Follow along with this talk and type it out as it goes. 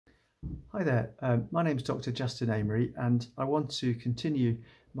Hi there, my name's Dr. Justin Amery, and I want to continue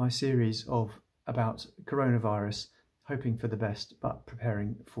my series about coronavirus, hoping for the best but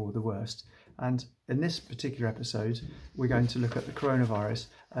preparing for the worst. And in this particular episode, we're going to look at the coronavirus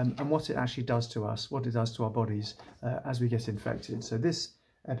and what it actually does to us, what it does to our bodies as we get infected. So this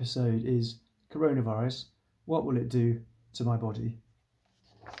episode is coronavirus, what will it do to my body?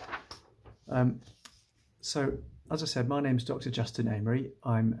 As I said, my name's Dr. Justin Amery.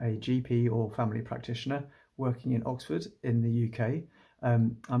 I'm a GP or family practitioner working in Oxford in the UK.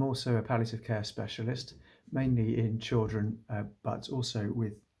 I'm also a palliative care specialist, mainly in children, but also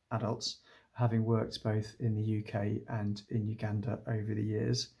with adults, having worked both in the UK and in Uganda over the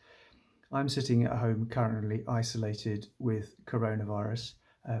years. I'm sitting at home currently isolated with coronavirus,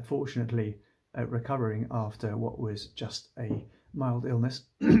 fortunately recovering after what was just a mild illness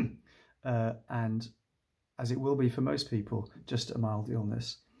and as it will be for most people, just a mild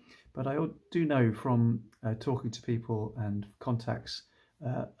illness. But I do know from talking to people and contacts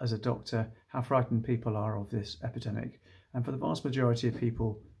as a doctor how frightened people are of this epidemic. And for the vast majority of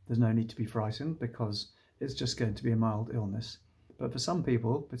people, there's no need to be frightened because it's just going to be a mild illness. But for some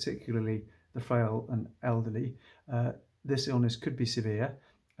people, particularly the frail and elderly, this illness could be severe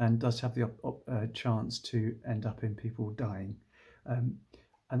and does have the chance to end up in people dying.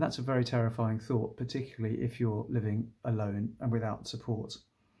 And that's a very terrifying thought, particularly if you're living alone and without support.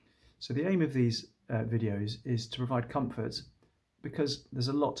 So the aim of these videos is to provide comfort, because there's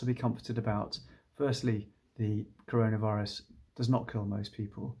a lot to be comforted about. Firstly, the coronavirus does not kill most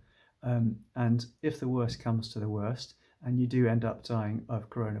people. And if the worst comes to the worst, and you do end up dying of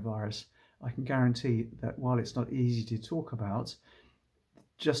coronavirus, I can guarantee that while it's not easy to talk about,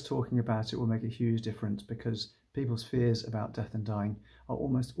 just talking about it will make a huge difference, because people's fears about death and dying are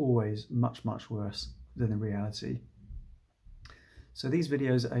almost always much, much worse than the reality. So these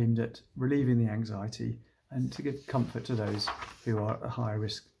videos are aimed at relieving the anxiety and to give comfort to those who are at higher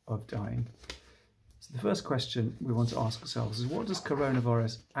risk of dying. So the first question we want to ask ourselves is, what does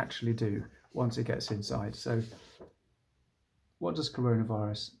coronavirus actually do once it gets inside? So what does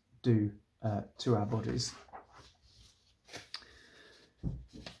coronavirus do to our bodies?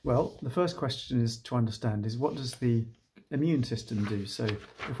 Well, the first question is to understand is, what does the immune system do? So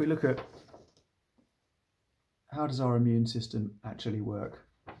if we look at how does our immune system actually work?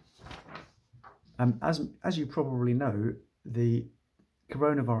 As you probably know, the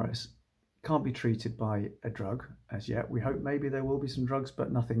coronavirus can't be treated by a drug as yet. We hope maybe there will be some drugs,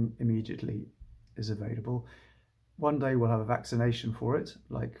 but nothing immediately is available. One day we'll have a vaccination for it,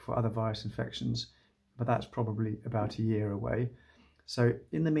 like for other virus infections, but that's probably about a year away. So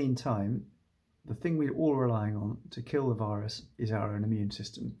in the meantime, the thing we're all relying on to kill the virus is our own immune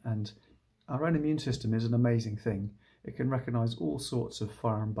system. And our own immune system is an amazing thing. It can recognise all sorts of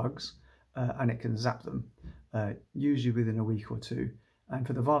foreign bugs and it can zap them, usually within a week or two. And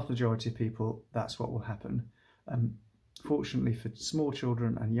for the vast majority of people, that's what will happen. Fortunately for small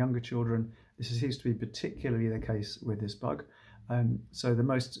children and younger children, this seems to be particularly the case with this bug. So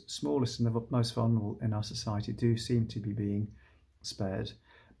the smallest and the most vulnerable in our society do seem to be being spared.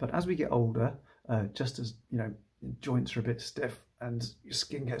 But as we get older, just as your joints are a bit stiff and your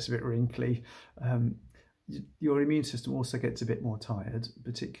skin gets a bit wrinkly, your immune system also gets a bit more tired,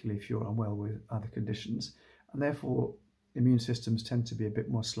 particularly if you're unwell with other conditions, and therefore immune systems tend to be a bit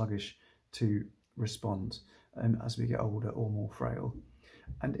more sluggish to respond as we get older or more frail.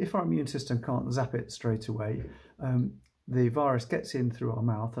 And if our immune system can't zap it straight away, the virus gets in through our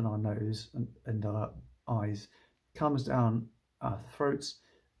mouth and our nose and our eyes, comes down our throats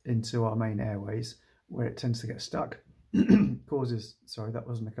into our main airways, where it tends to get stuck, causes, sorry, that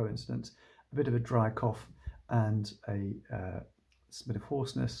wasn't a coincidence, a bit of a dry cough and a bit of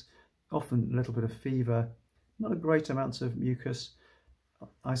hoarseness, often a little bit of fever, not a great amount of mucus.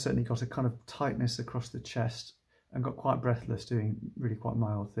 I certainly got a kind of tightness across the chest and got quite breathless doing really quite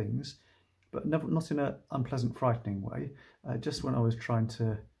mild things, but not in an unpleasant, frightening way. Just when I was trying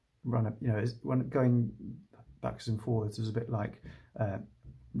to run, when going backwards and forwards, it was a bit like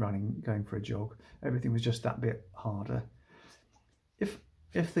going for a jog. Everything was just that bit harder.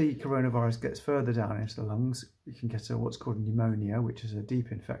 If the coronavirus gets further down into the lungs, you can get what's called pneumonia, which is a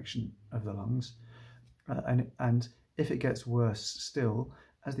deep infection of the lungs. And if it gets worse still,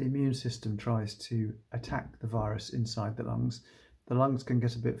 as the immune system tries to attack the virus inside the lungs can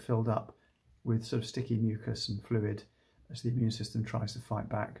get a bit filled up with sort of sticky mucus and fluid as the immune system tries to fight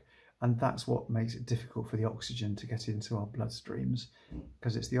back. And that's what makes it difficult for the oxygen to get into our bloodstreams,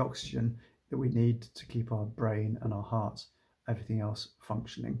 because it's the oxygen that we need to keep our brain and our heart, everything else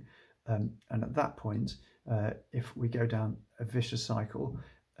functioning. And at that point, if we go down a vicious cycle,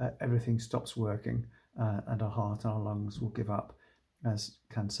 everything stops working and our heart and our lungs will give up, as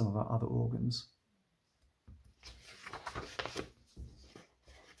can some of our other organs.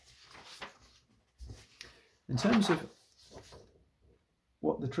 In terms of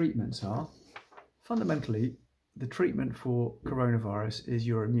what the treatments are, fundamentally, the treatment for coronavirus is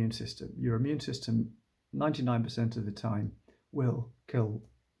your immune system. Your immune system, 99% of the time, will kill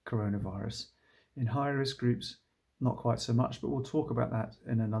coronavirus. In higher risk groups, not quite so much, but we'll talk about that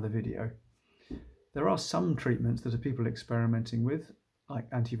in another video. There are some treatments that are people experimenting with, like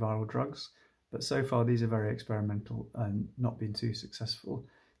antiviral drugs, but so far these are very experimental and not been too successful.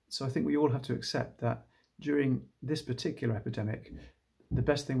 So I think we all have to accept that during this particular epidemic, the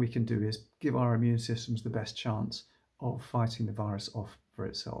best thing we can do is give our immune systems the best chance of fighting the virus off for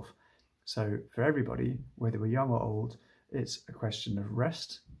itself. So for everybody, whether we're young or old, it's a question of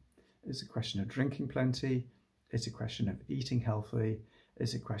rest, it's a question of drinking plenty, it's a question of eating healthily,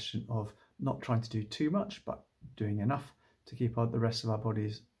 it's a question of not trying to do too much, but doing enough to keep the rest of our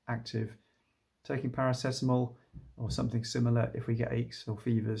bodies active, taking paracetamol or something similar if we get aches or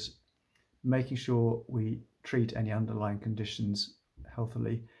fevers, making sure we treat any underlying conditions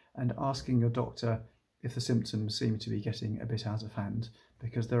healthily, and asking your doctor if the symptoms seem to be getting a bit out of hand,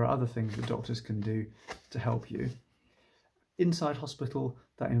 because there are other things that doctors can do to help you. Inside hospital,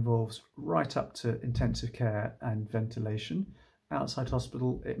 that involves right up to intensive care and ventilation. Outside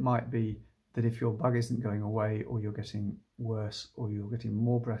hospital, it might be that if your bug isn't going away, or you're getting worse, or you're getting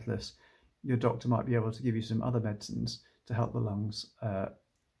more breathless, your doctor might be able to give you some other medicines to help the lungs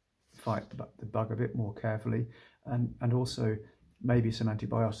fight the bug a bit more carefully, and also maybe some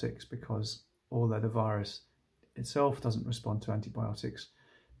antibiotics, because although the virus itself doesn't respond to antibiotics,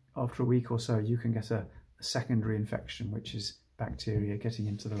 after a week or so you can get a secondary infection, which is bacteria getting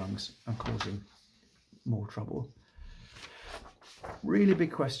into the lungs and causing more trouble. Really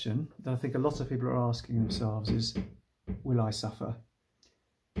big question that I think a lot of people are asking themselves is, will I suffer?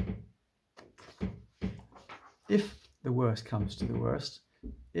 If the worst comes to the worst,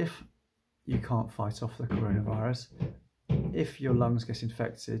 if you can't fight off the coronavirus, if your lungs get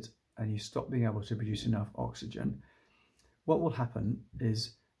infected and you stop being able to produce enough oxygen, what will happen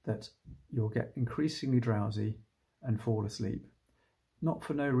is that you'll get increasingly drowsy and fall asleep. Not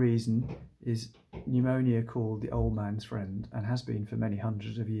for no reason is pneumonia called the old man's friend, and has been for many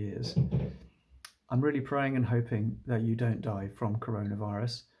hundreds of years. I'm really praying and hoping that you don't die from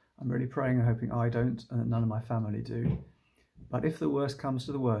coronavirus. I'm really praying and hoping I don't, and that none of my family do. But if the worst comes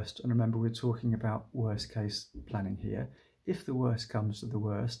to the worst, and remember we're talking about worst case planning here, if the worst comes to the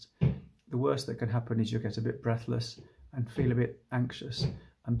worst that can happen is you'll get a bit breathless and feel a bit anxious.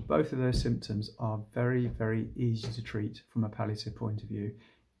 And both of those symptoms are very, very easy to treat from a palliative point of view.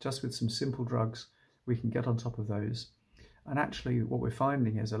 Just with some simple drugs, we can get on top of those. And actually what we're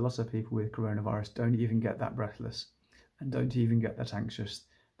finding is a lot of people with coronavirus don't even get that breathless and don't even get that anxious.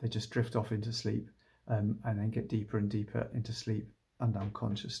 They just drift off into sleep and then get deeper and deeper into sleep and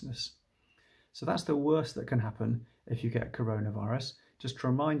unconsciousness. So that's the worst that can happen if you get coronavirus. Just to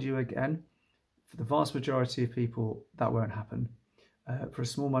remind you again, for the vast majority of people, that won't happen. For a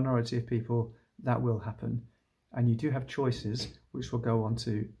small minority of people, that will happen. And you do have choices, which we'll go on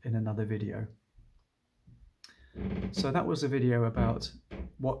to in another video. So that was a video about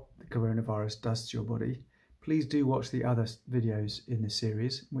what the coronavirus does to your body. Please do watch the other videos in this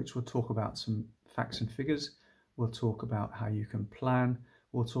series, which will talk about some facts and figures. We'll talk about how you can plan.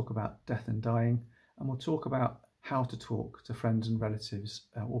 We'll talk about death and dying. And we'll talk about how to talk to friends and relatives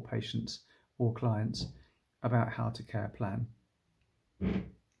or patients or clients about how to care plan.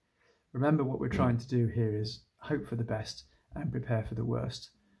 Remember, what we're trying to do here is hope for the best and prepare for the worst.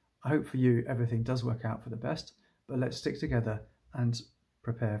 I hope for you everything does work out for the best, but let's stick together and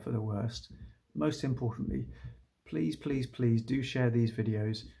prepare for the worst. Most importantly, please, please, please do share these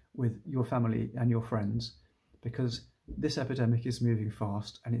videos with your family and your friends, because this epidemic is moving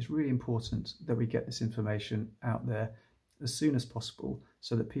fast and it's really important that we get this information out there as soon as possible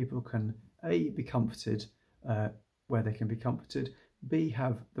so that people can A, be comforted where they can be comforted, B,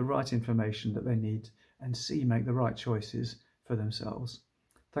 have the right information that they need, and C, make the right choices for themselves.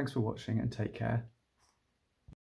 Thanks for watching and take care.